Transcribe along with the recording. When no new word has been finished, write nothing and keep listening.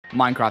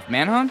Minecraft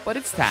Manhunt, but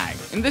it's tagged.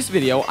 In this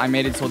video, I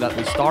made it so that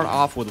we start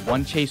off with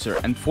 1 chaser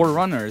and 4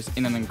 runners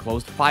in an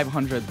enclosed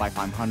 500 by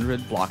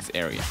 500 blocks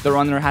area. The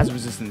runner has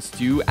resistance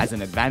 2 as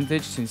an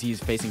advantage since he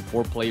is facing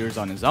 4 players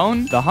on his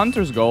own. The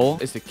hunter's goal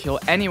is to kill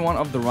any one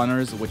of the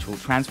runners, which will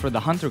transfer the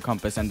hunter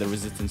compass and the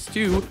resistance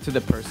 2 to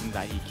the person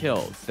that he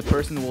kills. The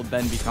person will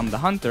then become the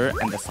hunter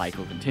and the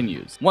cycle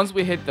continues. Once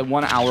we hit the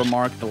 1 hour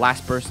mark, the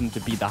last person to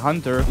be the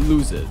hunter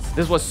loses.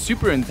 This was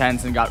super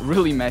intense and got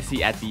really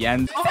messy at the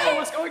end. Oh,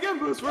 let's go again,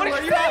 Boosfer. Where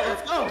are you at?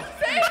 Let's go.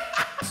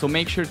 So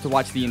make sure to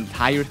watch the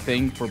entire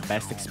thing for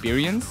best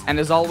experience. And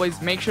as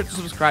always, make sure to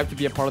subscribe to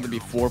be a part of the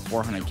before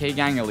 400k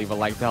gang and leave a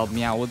like to help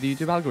me out with the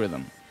YouTube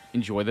algorithm.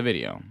 Enjoy the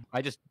video.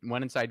 I just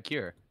went inside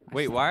Cure.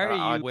 Wait, why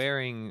are you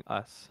wearing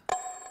us?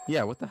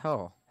 Yeah, what the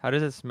hell? How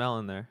does it smell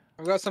in there?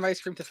 I've got some ice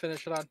cream to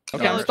finish it on.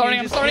 Okay, I'm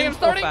starting.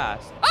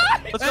 Fast.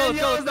 Ah! Let's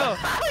go.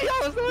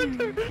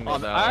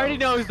 I already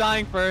know who's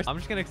dying first. I'm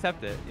just gonna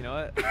accept it. You know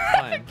what?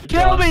 Fine.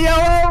 Kill me,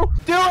 Yellow!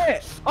 Do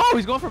it! Oh,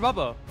 he's going for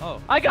Bubbo. Oh.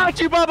 I got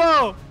you,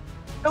 Bubbo!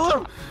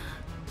 Hello!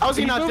 How's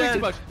he He's not moving dead? too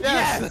much.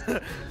 Yes!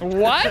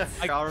 What?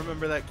 I'll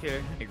remember that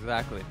Cure.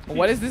 Exactly.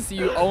 What is this?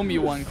 You owe me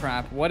one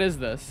crap. What is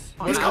this?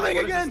 He's coming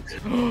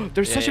again!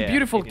 There's such a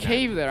beautiful you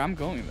cave there. I'm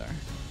going there.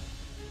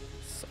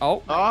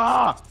 Oh.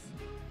 Ah!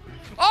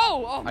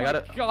 Oh I my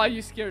got god,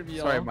 you scared me,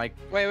 Yellow. Sorry, Mike.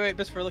 Wait,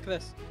 Boosfer, look at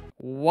this.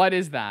 What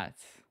is that?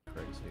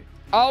 Crazy.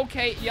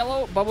 Okay,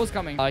 Yellow, Bubble's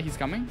coming. He's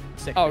coming.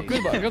 Sick Oh,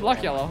 face. good luck, Oh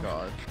my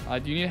Yellow.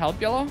 God. Do you need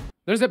help, Yellow?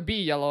 There's a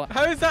bee, Yellow.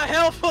 How is that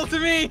helpful to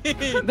me?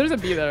 There's a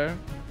bee there.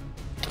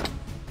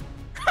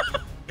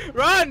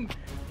 Run!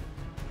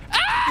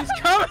 He's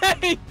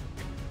coming!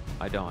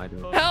 I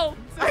don't. Help!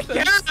 I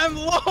can't, I'm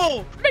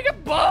low! Make a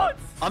boat!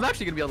 I'm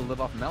actually gonna be able to live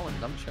off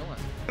melons. I'm chilling.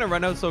 I'm gonna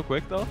run out so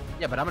quick though.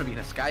 Yeah, but I'm gonna be in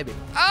a sky base.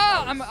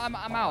 Oh, I'm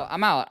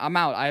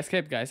out. I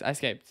escaped, guys. I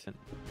escaped.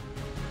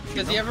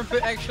 Does he ever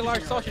put extra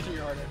large sausage in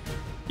your order?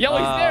 Yellow,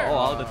 he's there. Oh,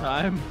 all the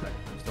time.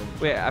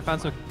 Wait, I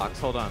found some blocks.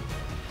 Hold on.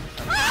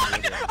 I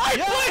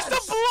placed a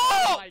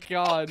Oh block! my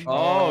god.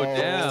 Oh,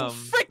 damn.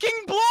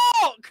 Freaking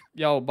block!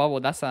 Yo, Bubble,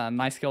 that's a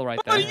nice kill right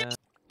What are there.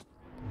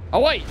 Oh,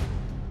 wait.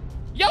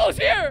 Yellow's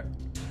here!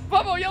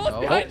 Bubble, Yellow's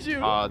behind you.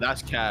 Oh,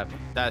 that's cap.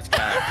 That's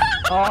cap.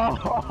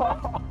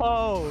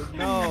 Oh,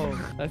 no.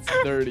 That's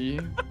dirty.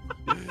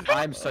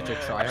 I'm such a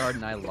tryhard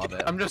and I love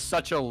it. I'm just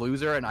such a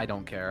loser and I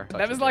don't care.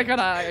 That was like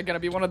gonna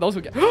be one of those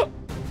who get.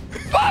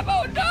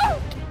 Bubble, no!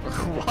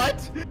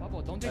 What?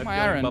 Bubble, don't take I've my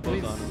got iron,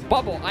 bubbles please. on him.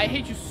 Bubble, I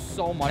hate you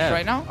so much Yeah.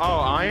 right now. Oh,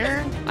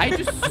 iron? I hate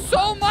you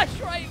so much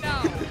right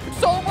now.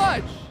 So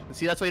much.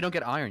 See, that's why you don't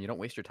get iron. You don't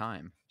waste your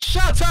time.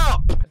 Shut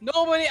up!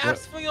 Nobody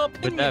asked for your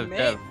But opinion,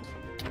 mate.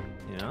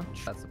 You know?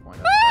 That's the point.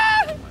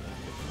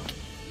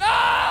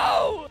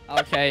 No!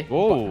 Okay.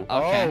 Whoa.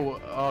 Okay.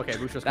 Oh, okay.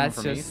 Boosfer's coming That's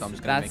for me, just- so I'm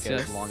just gonna that's make it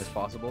as just- long as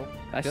possible.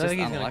 That's feel just like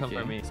he's gonna unlucky.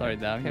 come for me. Sorry,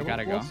 Dev. Okay, You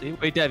gotta we'll go. see.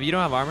 Wait, Dev, you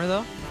don't have armor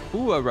though?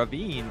 Ooh, a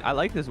ravine. I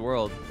like this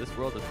world. This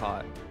world is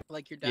hot.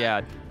 Like your dad.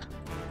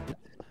 Yeah.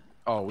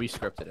 Oh, we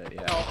scripted it.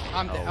 Yeah. Oh,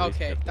 I'm dead. Oh, we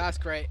Okay, skipped it. that's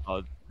great.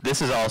 Oh,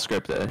 This is all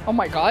scripted. Oh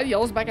my god,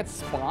 Yellow's back at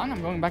spawn.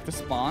 I'm going back to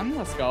spawn.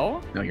 Let's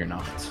go. No, you're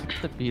not.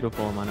 it's a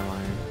beautiful amount of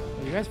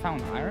iron. You guys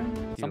found iron?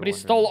 Somebody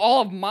wonder. stole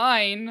all of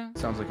mine.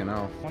 Sounds like a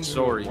no. Wonder who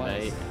Sorry, it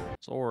was. mate.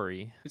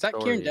 Sorry. Is that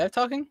Kieran Dev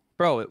talking?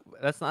 Bro,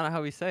 that's not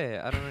how we say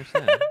it. I don't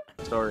understand.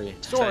 Sorry.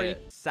 Sorry.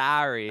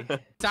 Sorry.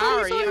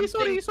 Sorry, I'm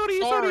saying sorry.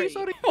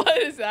 What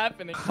is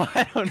happening?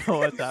 I don't know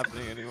what's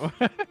happening anymore.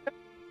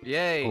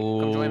 Yay.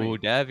 Come join Oh, me.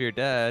 Dev, you're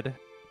dead.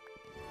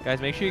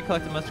 Guys, make sure you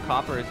collect as much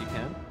copper as you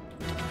can.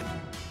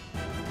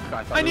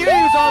 I knew he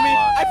was on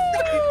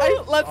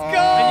me. Let's go.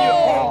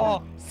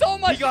 Oh, So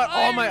much. he got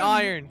all my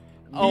iron.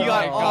 Oh He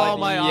got my all god,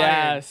 my iron.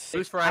 yes.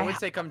 Boosfer, I would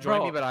say come join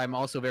Bro. me, but I'm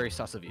also very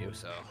sus of you,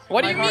 so.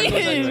 What do you My heart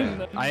goes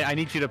mean? out I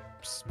need you to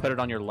put it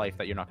on your life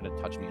that you're not going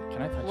to touch me.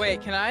 Can I touch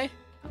Wait, can I?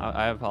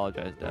 I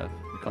apologize, Dev.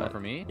 You coming for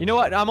me? You know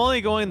what? I'm only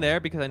going there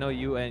because I know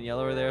you and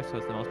Yellow are there, so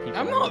it's the most people.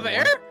 I'm in not the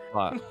there.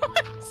 spot.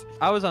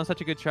 I was on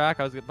such a good track.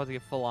 I was about to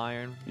get full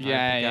iron.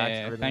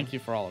 Yeah. Thank you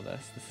for all of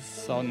this. This is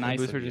so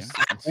nice of you. Just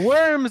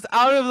worms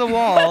out of the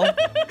wall.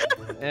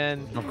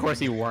 And Of course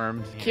he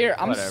wormed. Kier,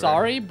 I'm Whatever.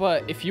 sorry,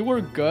 but if you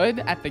were good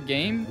at the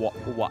game,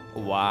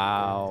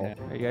 wow.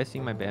 Are you guys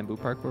seeing my bamboo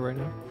parkour right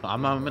now?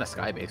 I'm in a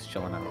sky base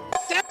chilling out.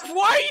 Dev,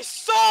 why are you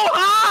so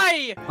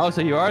high? Oh,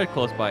 so you are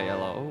close by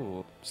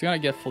Yellow. Oh. just gonna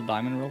get full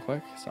diamond real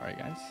quick. Sorry,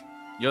 guys.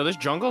 Yo, this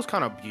jungle's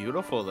kind of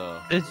beautiful, though.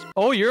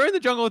 Oh, you're in the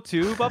jungle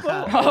too,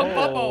 Bubba? Oh,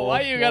 Bubble,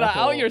 why you gotta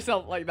out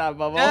yourself like that,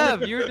 Bubble?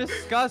 Dev, you're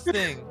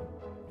disgusting.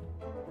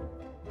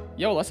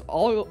 Yo, let's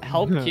all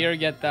help Kier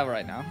get that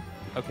right now.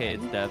 Okay,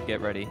 it's Dev.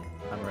 Get ready.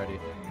 I'm ready.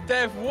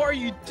 Dev, what are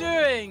you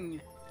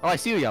doing? Oh, I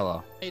see you,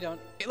 Yellow. Hey, don't.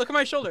 Hey, look at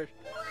my shoulder.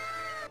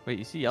 Wait,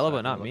 you see Yellow,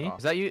 but not me?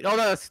 Is that you? Oh,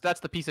 no, that's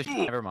the piece of shit.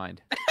 Never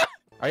mind.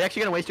 Are you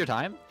actually going to waste your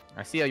time?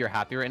 I see how you're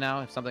happy right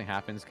now. If something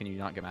happens, can you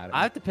not get mad at me?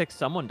 I have to pick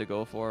someone to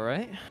go for,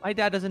 right? My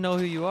dad doesn't know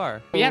who you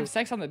are. We have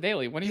sex on the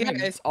daily. What do you Yeah, mean?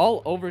 it's- It's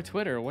all over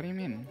Twitter. What do you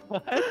mean?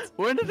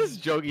 When did this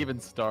joke even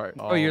start?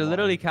 Oh, you're my.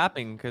 literally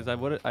capping because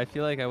I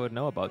feel like I would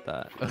know about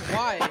that.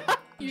 Why?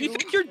 Do you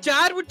think your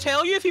dad would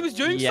tell you if he was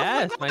doing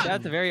Yes, something? my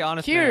dad's a very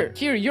honest Here, man.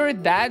 here, your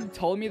dad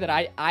told me that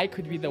I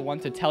could be the one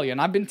to tell you,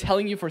 and I've been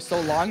telling you for so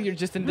long, you're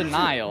just in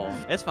denial.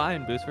 It's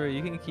fine, Boosfer.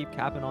 You can keep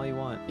capping all you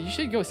want. You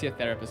should go see a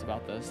therapist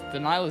about this.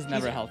 Denial is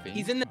never healthy.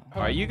 He's in the.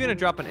 Are you gonna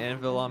drop an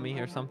anvil on me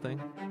or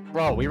something?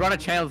 Bro, we run a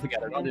channel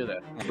together. Don't do that.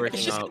 I'm It's breaking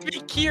just out. gonna be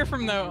Kier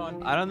from now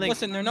on. I don't think.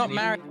 Listen, they're not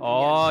married.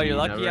 Oh, Yes, you're you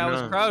lucky never I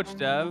was know. crouched,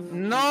 Dev.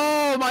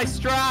 No, my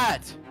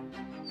strat.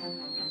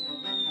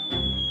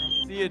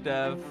 See ya,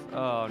 Dev.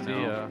 Oh no. See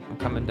ya. I'm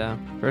coming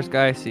down. First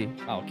guy I see.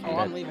 Okay. Oh,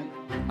 I'm leaving.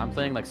 I'm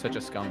playing like such a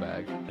scumbag.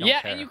 I don't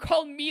Yeah, care. and you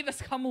called me the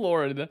scum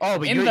lord. Oh,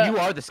 but in you the-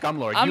 are the scum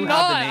lord. I'm You not,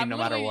 have the name I'm no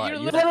matter literally- what. you're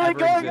You literally never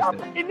going up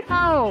existed. right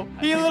now.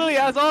 He literally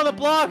has all the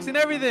blocks and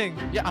everything.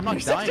 Yeah, I'm not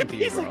dying to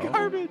you, bro.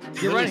 garbage.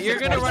 You're Literally you're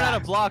 6 gonna more run out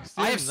of stacks. blocks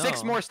soon. I have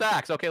 6 no. more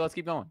stacks. Okay, let's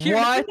keep going.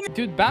 Kier,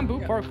 Dude, bamboo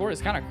parkour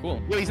is kind of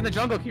cool. Yo, he's in the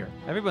jungle here.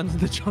 Everyone's in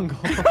the jungle.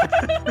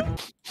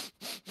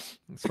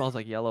 It smells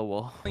like yellow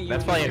wool.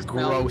 That's probably a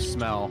gross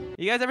smell.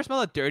 You guys ever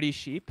smell a dirty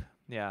sheep?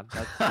 Yeah,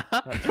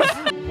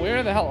 that's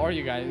Where the hell are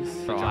you guys?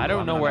 bro, I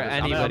don't know where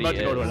anybody about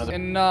to go to is.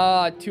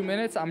 another- In 2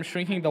 minutes, I'm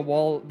shrinking the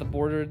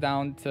border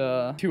down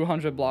to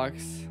 200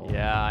 blocks.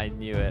 Yeah, I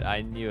knew it.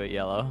 I knew it,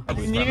 Yellow. I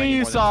Boosfer, knew I'm making you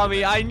more than saw 2 me.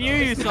 minutes, I knew though.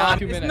 you It's saw not me.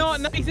 2 It's minutes.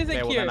 not nice, is it,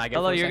 Okay, well, then I Kier? get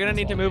Hello, 4 you're gonna seconds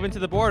need to only. move into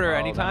the border Oh,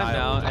 then anytime I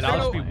now, will- and I I'll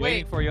don't just be know,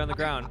 waiting wait. for you on the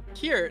ground.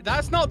 Kier,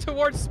 that's not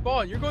towards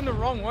spawn. You're going the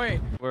wrong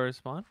way. Where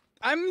spawn?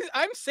 I'm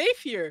safe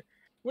here.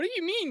 What do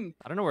you mean?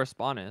 I don't know where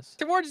spawn is.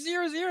 Towards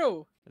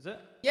 0-0. Is it?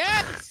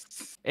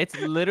 Yes. It's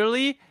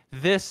literally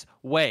this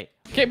way.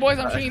 Okay, boys,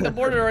 I'm shrinking the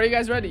border. Are you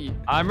guys ready?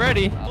 I'm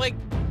ready. Like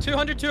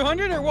 200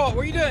 or what?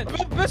 What are you doing?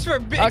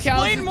 Boosfer, Okay, I'll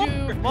explain just more.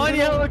 do. Come on,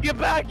 Yellow, get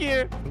back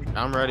here.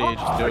 I'm ready.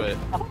 Just do it.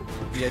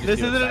 Yeah, just This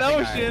do it. isn't an I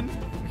think ocean.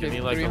 Give Okay,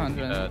 me like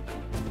 300.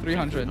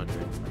 300.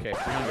 300. Okay,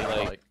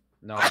 300, like,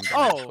 no. I'm done.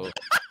 Oh.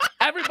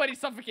 Everybody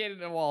suffocated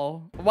in a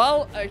wall.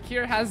 Well,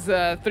 Kier has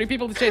 3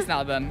 people to chase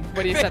now. Then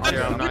what do you set?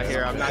 Here, I'm not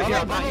here. I'm not here.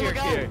 I'm not here.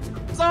 Here.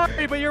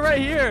 Sorry, but you're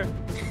right here.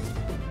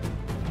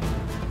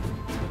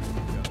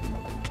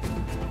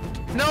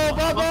 No, Oh,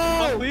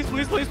 Bubble! please,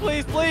 please, please,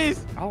 please,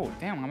 please. Oh,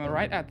 damn! I'm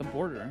right at the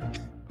border.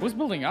 Who's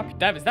building up?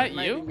 Dev, is that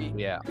you?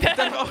 Yeah.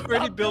 They're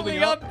already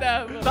building up.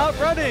 Dev. Stop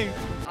running.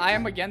 I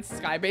am against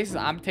Skybases.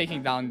 I'm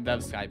taking down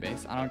Dev's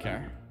Skybase. I don't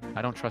care.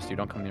 I don't trust you.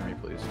 Don't come near me,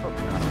 please.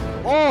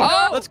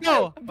 Oh, let's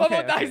go. Bubba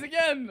Okay, dies okay.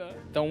 again.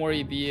 Don't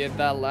worry. The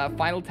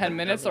final 10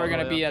 minutes are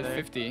gonna be at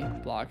 50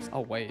 blocks.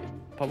 Oh wait,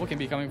 Bubba can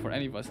be coming for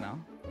any of us now.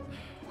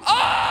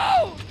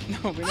 Oh!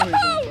 No, we know what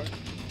he's going for.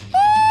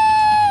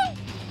 Oh!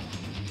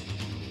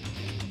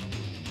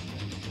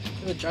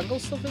 The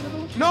jungle's still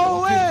visible?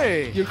 No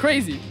way! You're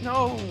crazy.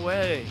 No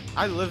way!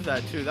 I lived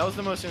that too. That was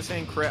the most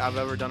insane crit I've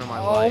ever done in my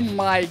Oh life.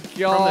 my From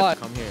god.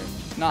 this, come here.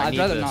 No, I I'd need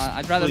rather this. not.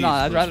 I'd rather Please,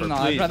 not. I'd rather Boosfer, not.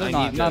 I'd please. rather I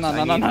not. need No, this. no, I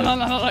no, no, need no, this. no,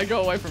 no, no.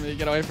 Go away from me.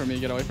 Get away from me.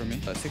 Get away from me.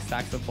 6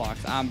 stacks of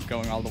blocks. I'm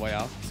going all the way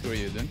out. Screw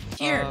you, dude.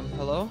 Here,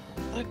 Hello?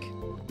 look,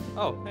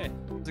 Oh, hey.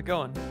 How's it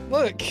going?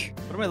 look.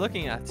 What am I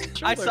looking at?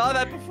 I Shoulder. saw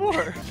that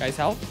before. Guys,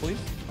 help, please.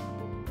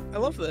 I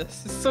love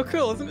this. It's so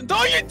cool, isn't it?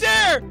 Don't you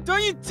dare!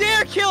 Don't you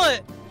dare kill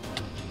it!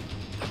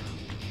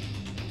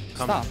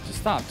 Come. Stop. Just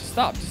stop. Just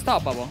stop. Just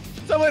stop, Bubba.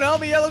 Someone help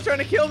me. Yellow's trying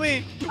to kill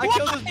me. I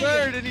killed Why? this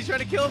bird and he's trying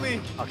to kill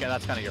me. Okay,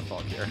 that's kind of your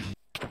fault here.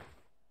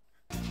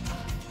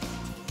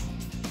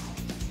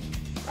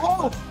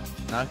 Oh!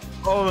 No?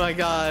 Oh my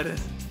god.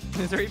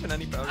 Is there even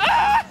any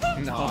progress?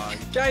 No.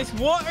 Guys,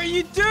 what are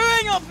you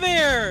doing up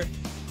there?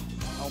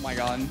 Oh my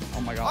god.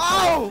 Oh my god.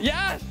 Oh!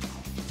 Yes!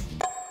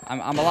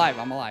 I'm alive.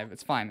 I'm alive.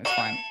 It's fine. It's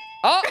fine.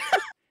 Oh!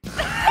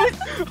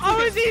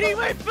 I was eating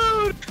my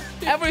food.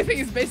 Everything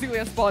is basically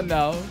a spawn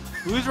now.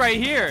 Who's right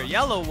here?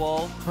 Yellow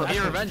Wool. Get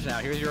your revenge now.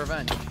 Here's your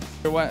revenge.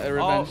 Revenge.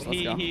 Oh, Let's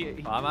go.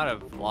 I'm out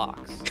of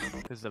blocks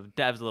because of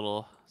Dev's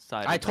little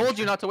side. I told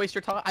you not to waste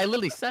your time. I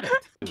literally said it.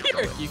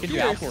 Here, You can do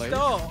here, apple.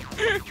 stop.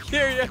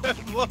 Here, yeah,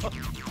 look.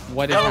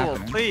 What is Yellow Wool,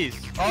 happening?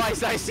 please. Oh,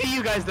 I see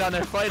you guys down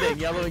there fighting.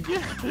 Yellow and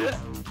Gear.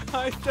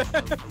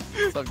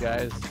 What's up,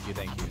 guys?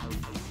 Thank you.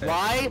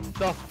 Why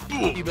the f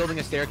are you building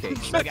a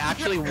staircase? Like,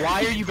 actually,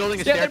 why are you building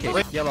a Yeah, they're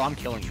staircase? Yellow, I'm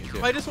killing you,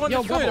 too. I just want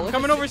Yo, the food. Bubba, I'm let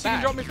coming me over sit so you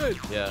can back. drop me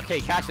food. Yeah. Okay,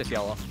 catch this,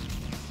 Yellow.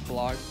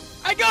 Vlog.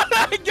 I got it!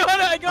 I got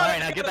it! I got All it! right,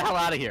 now get the hell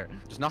out of here.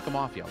 Just knock him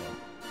off, Yellow.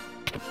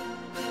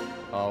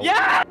 Oh.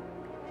 Yeah.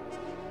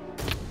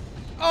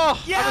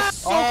 Oh, Yeah!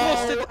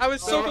 I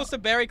was so close to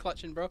berry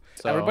clutching, bro.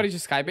 So, Everybody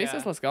just Skybases.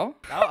 Yeah. Let's go.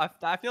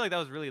 I feel like that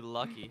was really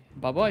lucky.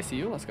 Bubba, I see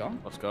you. Let's go.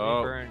 Let's We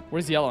go. burned.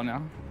 Where's Yellow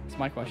now? That's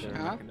my question.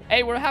 Huh?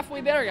 Hey, we're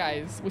halfway there,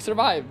 guys. We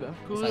survived.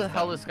 Who the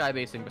hell is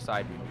skybasing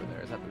beside me over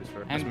there? Is that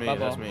Boosfer? And me, Bubba.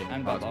 that's me.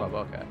 And Oh, it's Bubba.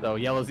 Bubba, okay. So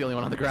Yellow's the only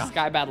one on the ground.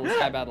 Sky battle,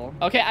 sky battle.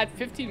 Okay, at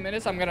 15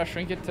 minutes, I'm gonna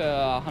shrink it to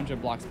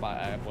 100 blocks,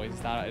 boys.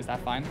 Is that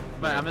fine?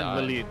 Man, I'm in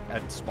literally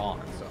at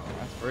spawn, so.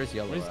 Where's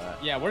Yellow Where's,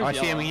 at? yeah, Oh, where's I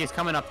see Yellow? him. He's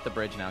coming up the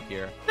bridge now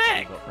here.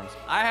 Nick!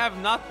 I have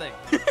nothing.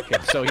 Okay,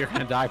 so you're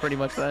gonna die pretty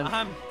much then?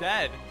 I'm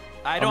dead.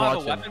 I I'm don't have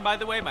watching. a weapon, by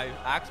the way. My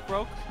axe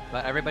broke.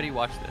 But everybody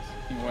watch this.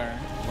 Where?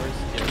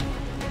 Where's Yellow?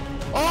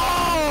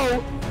 Oh!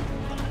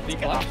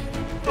 What?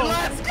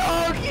 Let's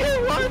go,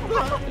 you! What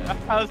the?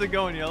 How's it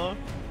going, Yellow?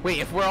 Wait,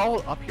 if we're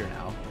all up here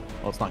now,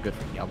 Well, it's not good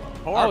for yellow.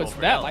 Oh, it's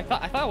them. I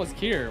thought it was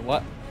Kier.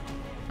 What?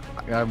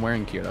 I'm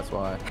wearing gear, that's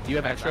why. Do you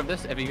have extra of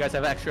this? If you guys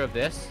have extra of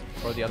this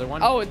or the other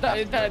one? Oh,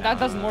 that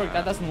doesn't work.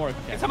 That doesn't work.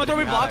 Okay. Someone throw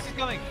me blocks. He's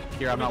coming.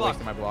 Here, I'm not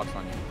wasting my blocks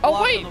on you. Oh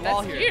Blocks wait, on the that's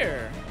wall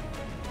here.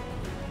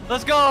 Kier.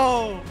 Let's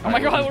go. Oh my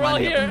god, we're all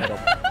here.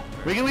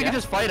 We can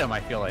just fight him,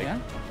 I feel like. Yeah.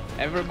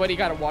 Everybody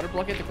got a water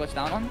bucket to clutch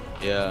down on?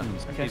 Yeah.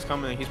 Okay. He's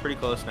coming. He's pretty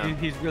close now.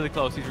 He's really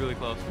close. He's really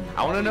close.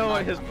 I want to know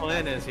what his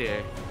plan is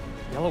here.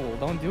 Yellow,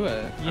 don't do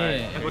it. Yeah.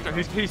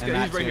 He's And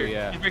right that too, here.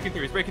 yeah. He's breaking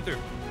through. He's breaking through.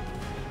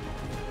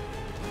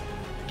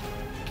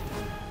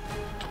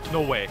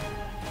 No way.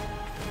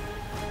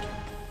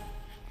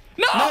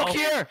 No! No,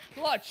 Kier!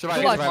 Clutch! Survive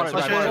it,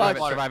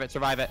 Clutch!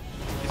 survive it.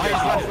 Alright,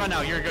 just run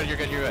now. You're good.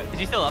 Is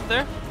he still up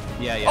there?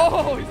 Yeah.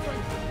 Oh, he's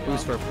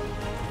Boosfer.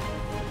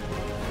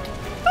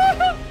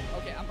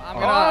 Okay, I'm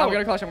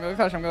gonna clutch. Okay,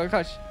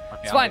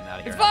 It's I'm fine. getting out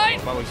of here. It's fine.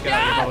 Bubble,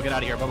 get out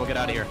of here. Bubble, get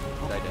out of here.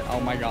 I did. Oh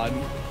my god.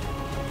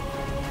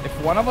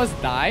 If one of us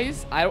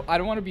dies, I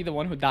don't want to be the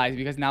one who dies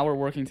because now we're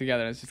working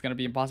together. It's just gonna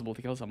be impossible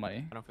to kill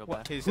somebody. I don't feel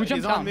bad. He's Who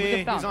jumped down? on Who me.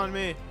 jumped down? He's on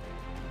me.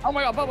 Oh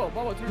my god,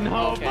 Bubble, turn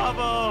No, okay.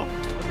 Bubble.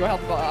 Let's go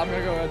help. I'm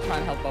gonna go try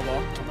and help Bubble.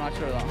 I'm not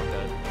sure though.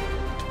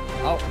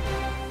 Oh.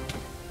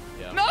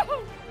 Yeah. No!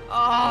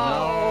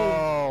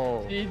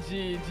 Oh.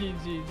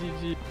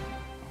 GG.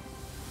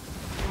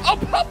 Oh,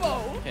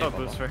 Bubble! Okay, Oh,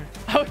 Bubble. Boosfer.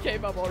 Okay,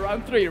 Bubble.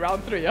 Round three.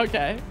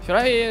 Okay. Should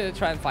I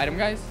try and fight him,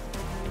 guys?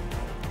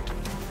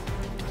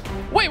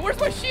 Wait, where's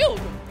my shield?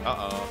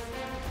 Uh-oh.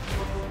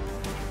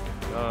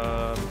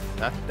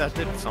 That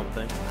did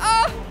something.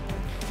 Ah!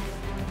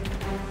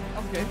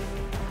 Okay.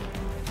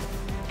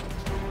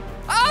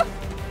 Ah!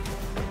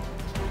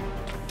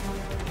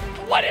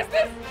 What is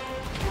this?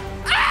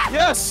 Ah!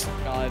 Yes!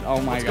 God,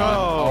 oh my Let's god.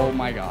 go. Oh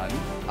my god.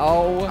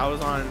 Oh I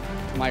was on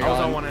my I was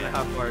god. on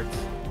 1.5 parts.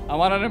 I'm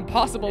on an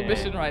impossible Yeah.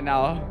 mission right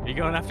now. Are you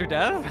going after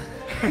Dev?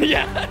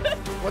 Yeah.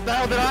 What the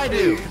hell did I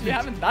do? You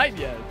haven't died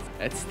yet.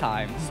 It's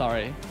time.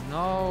 Sorry.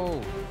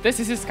 No. This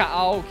is his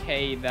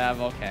okay, Dev.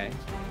 Okay.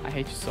 I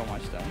hate you so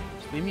much, though.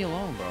 Just leave me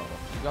alone, bro.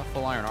 You got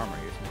full iron armor.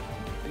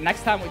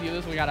 Next time we do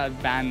this, we gotta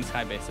ban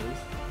sky bases.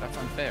 That's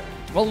unfair.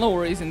 Well, no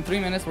worries. In 3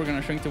 minutes, we're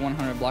gonna shrink to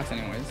 100 blocks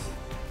anyways.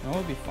 You know what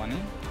would be funny?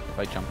 If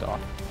I jumped off.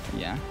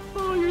 Yeah.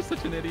 Oh, you're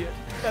such an idiot.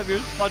 Dev, you're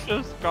such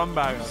a scumbag.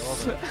 I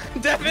love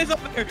it. Dev is up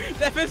there.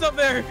 Dev is up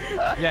there.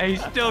 Yeah,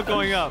 he's still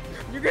going up.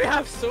 You're gonna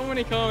have so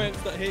many comments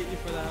that hate you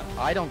for that.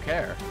 I don't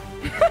care.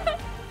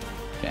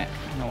 Okay.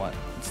 You know what?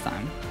 It's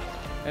time.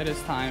 It is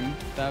time,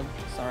 Dev.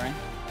 Sorry.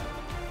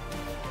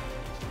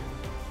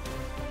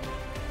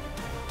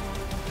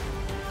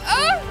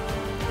 Ah!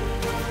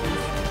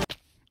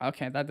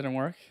 Okay, that didn't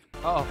work.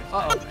 Oh.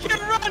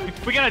 Can't run.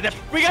 We gotta dip.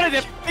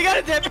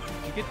 Did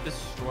you get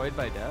destroyed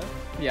by Dev?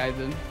 Yeah, I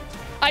did.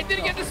 I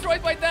didn't get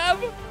destroyed by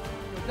Dev!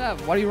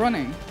 Dev, why are you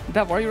running?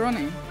 Dev, why are you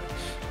running?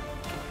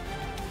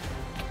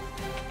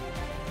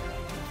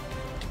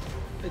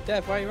 Hey,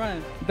 Dev, why are you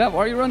running? Dev, why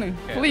are you running?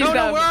 Okay. Please, No,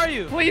 Dev. where are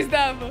you? Please,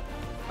 Dev.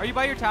 Are you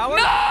by your tower?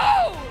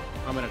 No!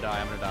 I'm gonna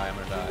die.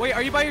 Wait,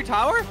 are you by your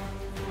tower?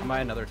 I'm by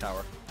another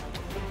tower.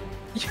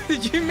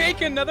 Did you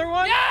make another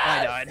one?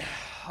 Yes! died.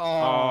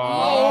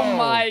 Oh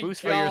my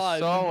Boosfer, god.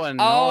 you're so Oh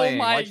annoying.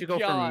 my Why'd you go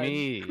god. for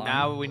me?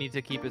 Now we need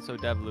to keep it so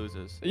Dev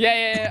loses.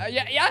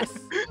 Yes.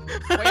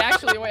 wait,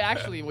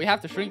 actually, we have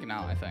to shrink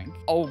now, I think.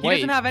 Oh, He wait.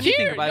 doesn't have anything,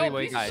 Here, by the yo,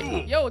 way, piece guys. of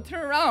shit. Yo,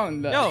 turn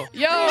around. Yo.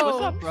 Yo.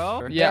 What's up,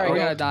 bro? Yeah, There we're we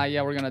gonna go. die.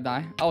 Yeah, we're gonna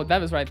die. Oh,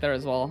 Dev is right there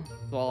as well.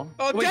 Oh,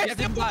 Wait, Dev, Dev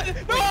didn't die.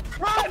 no!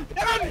 Run!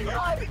 Everybody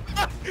run!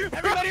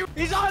 Everybody,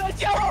 he's on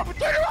us, Yellow!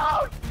 Turn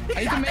around! I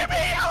need to make- me,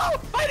 Yellow!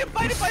 Fight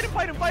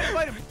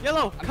him!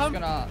 Yellow, I'm come!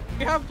 just gonna...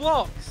 We have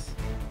blocks.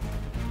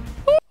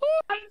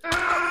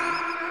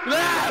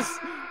 Yes!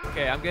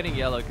 Okay, I'm getting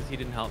Yellow because he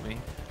didn't help me.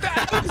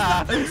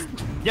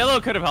 Yellow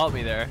could have helped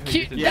me there. He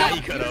just didn't. Yeah, Dev,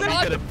 he could he's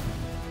have. on-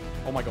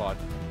 Oh my god.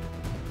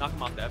 Knock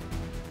him off, Dev.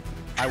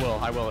 I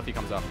will if he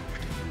comes up.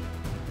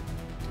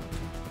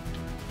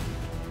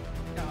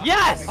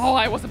 Yes! Oh,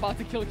 I was about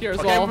to kill Kier as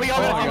Okay, well. we Oh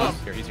got my it.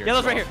 god. He's here.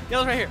 Yellow's right here.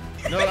 Yellow's right here.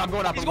 No, I'm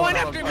going up. He's I'm going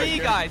up. after Sorry, me,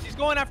 Kier. guys. He's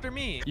going after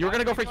me. You were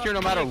gonna go for Kier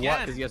no matter what Again.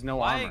 because he has no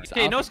Why? armor.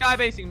 Okay, no sky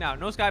basing now.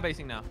 No sky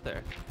basing now.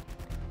 There.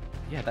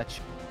 Yeah, that's.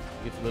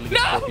 You have to literally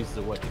No! get 4 pieces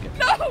of wood to get.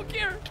 No,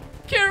 Kier!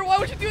 Kier, why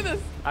would you do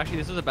this? Actually,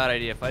 this was a bad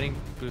idea. Fighting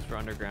Boosfer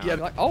underground. Yeah.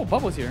 Like, oh,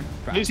 Bubbles here.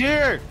 Crap. He's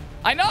here!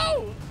 I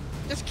know!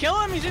 Just kill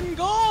him. He's in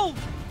gold.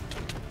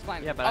 It's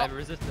fine. Yeah, but I have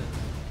resistance.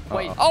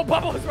 Wait. Uh-oh. Oh,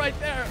 Bubbles right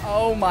there.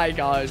 Oh my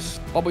gosh.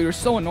 Bubble, you're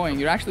so annoying.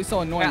 You're actually so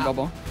annoying, Yeah.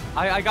 Bubble.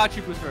 I got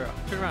you, Boosfer.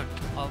 Turn around.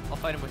 I'll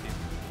fight him with you.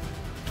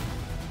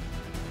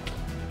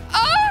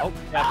 Ah! Oh,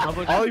 yeah.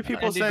 Bubble All you just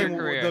people ended your saying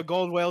career. the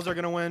gold whales are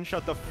gonna win,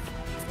 shut the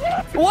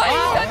What? You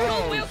Oh, said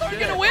gold whales aren't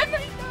gonna win?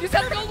 You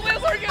said gold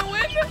whales aren't gonna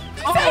win?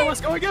 Oh,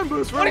 let's go again,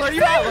 Boosfer. What Where did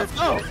you you at? say? Let's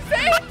go. What did you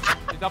say?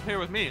 He's up here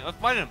with me. Let's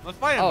fight him. Oh,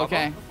 Bubble.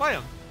 okay. Let's fight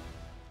him.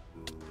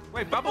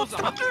 Wait, Bubble's the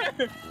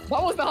hunter?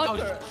 What was the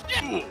hunter?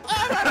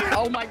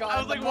 Oh my god. I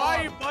was like, the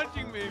why are mob. you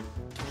punching me?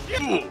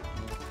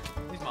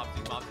 These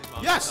mobs.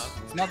 Yes!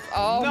 It's not-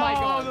 Oh no, my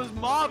god. those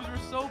mobs were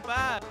so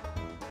bad.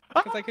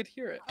 Because I could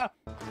hear it.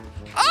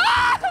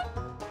 Ah!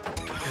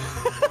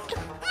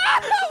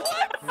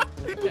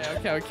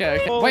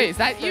 Okay. Wait, is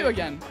that you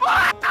again?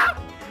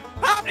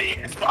 How did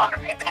you spawn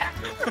me there?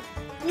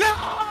 No!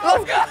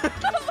 Let's go!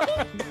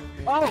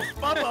 Oh,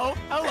 Bubbo,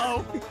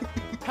 hello.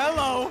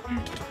 Hello.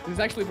 It's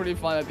actually pretty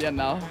fun at the end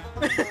now.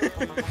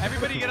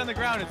 Everybody get on the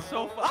ground. It's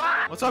so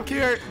fun. What's up,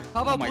 Kier?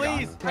 How about Oh my God.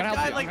 please? I'm gonna I've help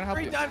died you, like I'm gonna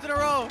 3 help you. times in a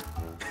row.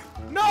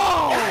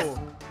 No!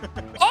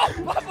 Oh,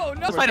 Bubbo,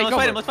 no! Let's fight him, let's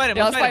fight him, let's fight him.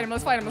 Yeah, let's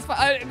fight him.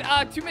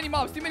 Too many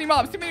mobs.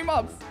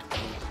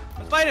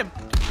 Let's fight him.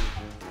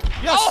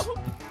 Yes! Oh!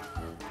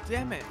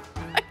 Damn it.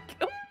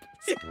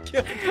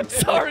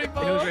 Sorry, He was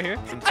Bubbo. right here.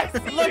 I see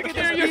Look you, at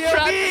Kier. this You're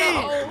trapped in POV. the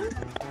hole.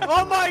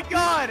 Oh my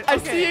god. I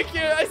see you,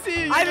 Kier. I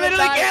see you. I You're gonna literally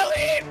die. can't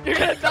leave. You're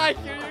gonna die,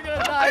 Kier. You're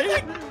gonna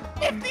die.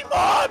 50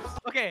 mobs.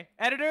 Okay,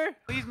 editor,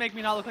 please make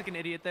me not look like an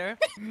idiot there.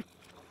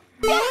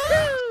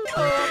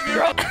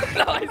 You're up.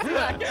 No, I see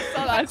that. I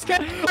saw that.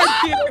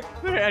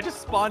 I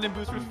just spawned in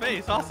Boosfer's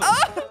face. Awesome.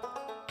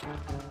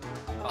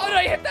 Oh, did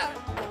I hit that?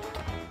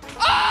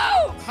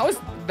 Oh! How is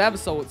Bev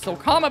so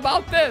calm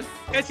about this?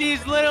 Because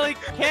he's literally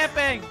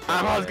camping.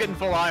 I was getting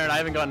full iron. I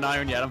haven't gotten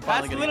iron yet. I'm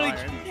That's finally literally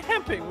getting iron.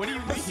 camping. What do you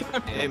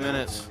mean? 8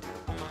 minutes.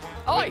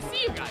 Oh, I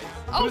see you guys.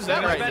 Oh, Who's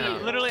that Bev, right Bev. now?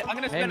 Literally, I'm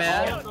gonna spend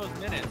man. all of those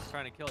minutes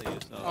trying to kill you.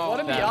 So. What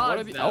are the Bev,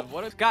 odds?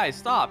 what are Guys,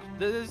 stop.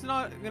 There's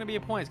not gonna be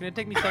a point. It's gonna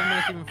take me 7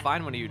 minutes to even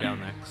find one of you down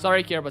there.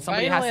 Sorry, Kier, but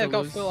somebody has to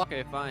lose.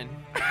 Okay, fine.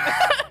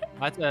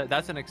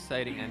 That's an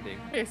exciting ending.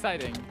 Very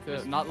exciting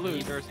to not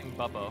lose. Versing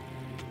Bubbo.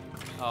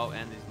 Oh,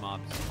 and these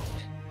mobs.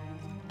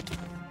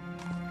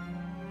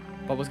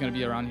 Bubba's gonna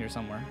be around here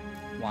somewhere.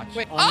 Watch.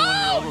 Wait.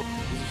 Oh!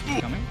 Is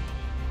he coming?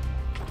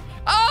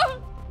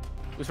 Oh!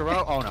 Who's for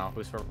row? Oh no,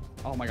 who's for?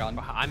 Oh my God.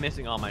 I'm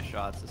missing all my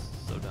shots. This is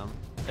so dumb.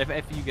 If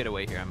you get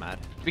away here, I'm mad.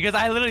 Because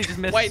I literally just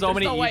missed Wait, so there's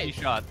many no way.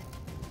 easy shots.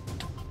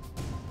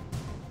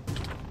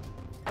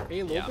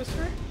 Hey, Yeah.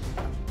 Boosfer?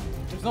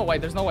 There's no way.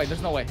 There's no way.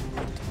 There's no way.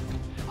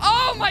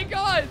 Oh my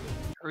God!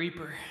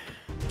 Reaper.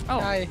 Oh,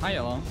 Hi. hi,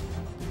 yellow.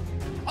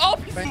 Oh,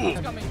 he's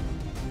coming.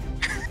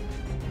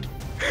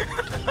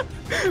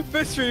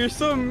 Boosfer, you're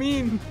so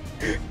mean.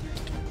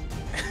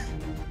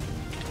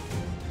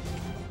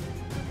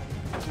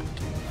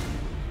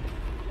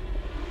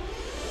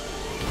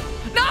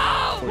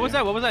 No! What was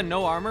that? What was that?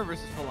 No armor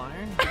versus full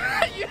iron?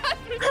 You had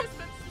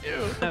resistance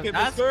too. Okay,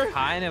 That's Boosfer.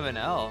 kind of an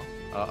L.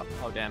 Oh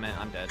damn it!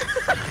 I'm dead.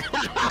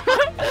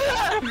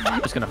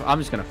 I'm just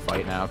gonna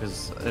fight now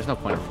because there's no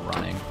point of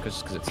running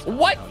because it's.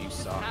 What? Oh, you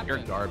suck. happened? You're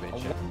garbage.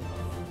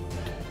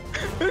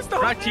 Who's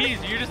the Not cheese.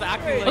 You're just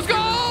acting like. Let's go!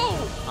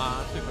 No.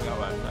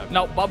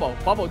 No, Bubbo.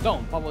 Bubbo,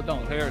 don't. Bubbo,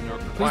 don't.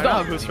 Please Why don't.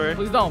 not, Boosfer?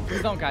 Please don't.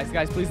 Please don't, guys.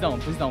 Guys, please don't.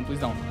 Please don't. Please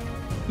don't.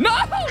 No!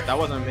 That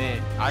wasn't me.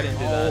 I didn't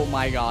do Oh that.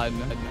 my God.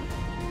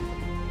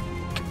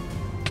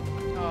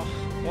 Oh.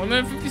 1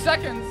 minute 50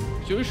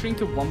 seconds. Should we shrink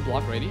to 1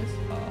 block radius?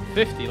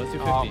 50. Let's do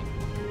 50. Oh.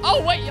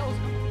 Oh, wait. Yellow's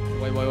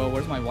coming. Wait.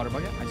 Where's my water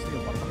bucket? I just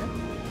need a water bucket.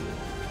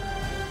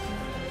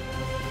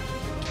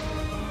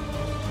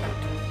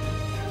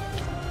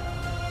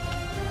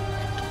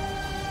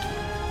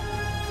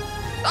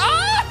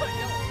 Ah!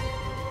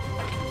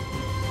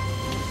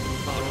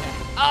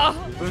 Ah!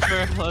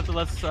 Boosfer,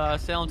 let's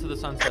sail into the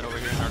sunset over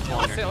here in our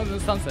corner. Sail into the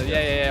sunset.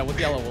 Yeah. With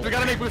yellow. We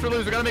gotta make Booster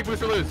lose. We gotta make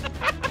Booster lose.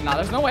 Nah,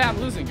 there's no way I'm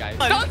losing, guys.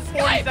 Like, Don't 40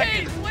 sky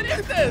seconds. base! What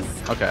is this?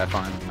 Okay,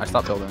 fine. I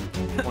stopped building.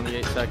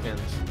 28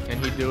 seconds.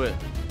 Can he do it?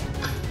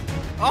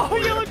 Oh,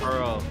 you look.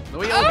 Bro. No,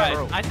 we Guys,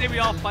 bro. I say we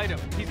all fight him.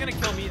 He's gonna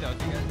kill me though.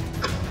 So you guys.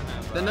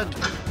 Then the...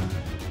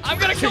 I'm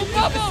gonna kill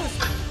Bubbo!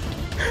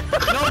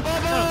 No,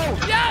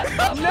 Bubbo! Yes!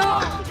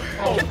 No!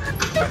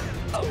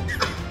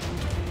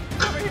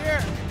 Over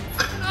here.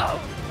 No!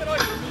 Get away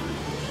from me!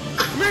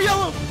 Come here,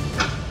 Yellow!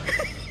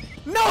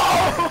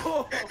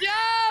 No!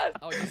 Yes!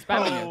 Oh, he's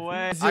spamming No it.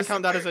 way. I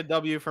count that as a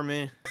W for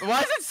me.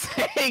 Why is it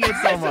saying it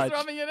He's so just much?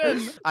 rubbing it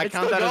in. I It's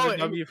count still that as a going.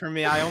 W for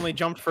me. I only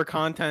jumped for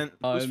content.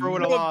 Boosfer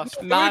would have no.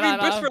 lost. Nah.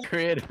 Boosfer.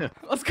 Creative.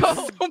 Let's go.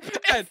 So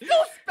bad. It's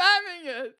still spamming it.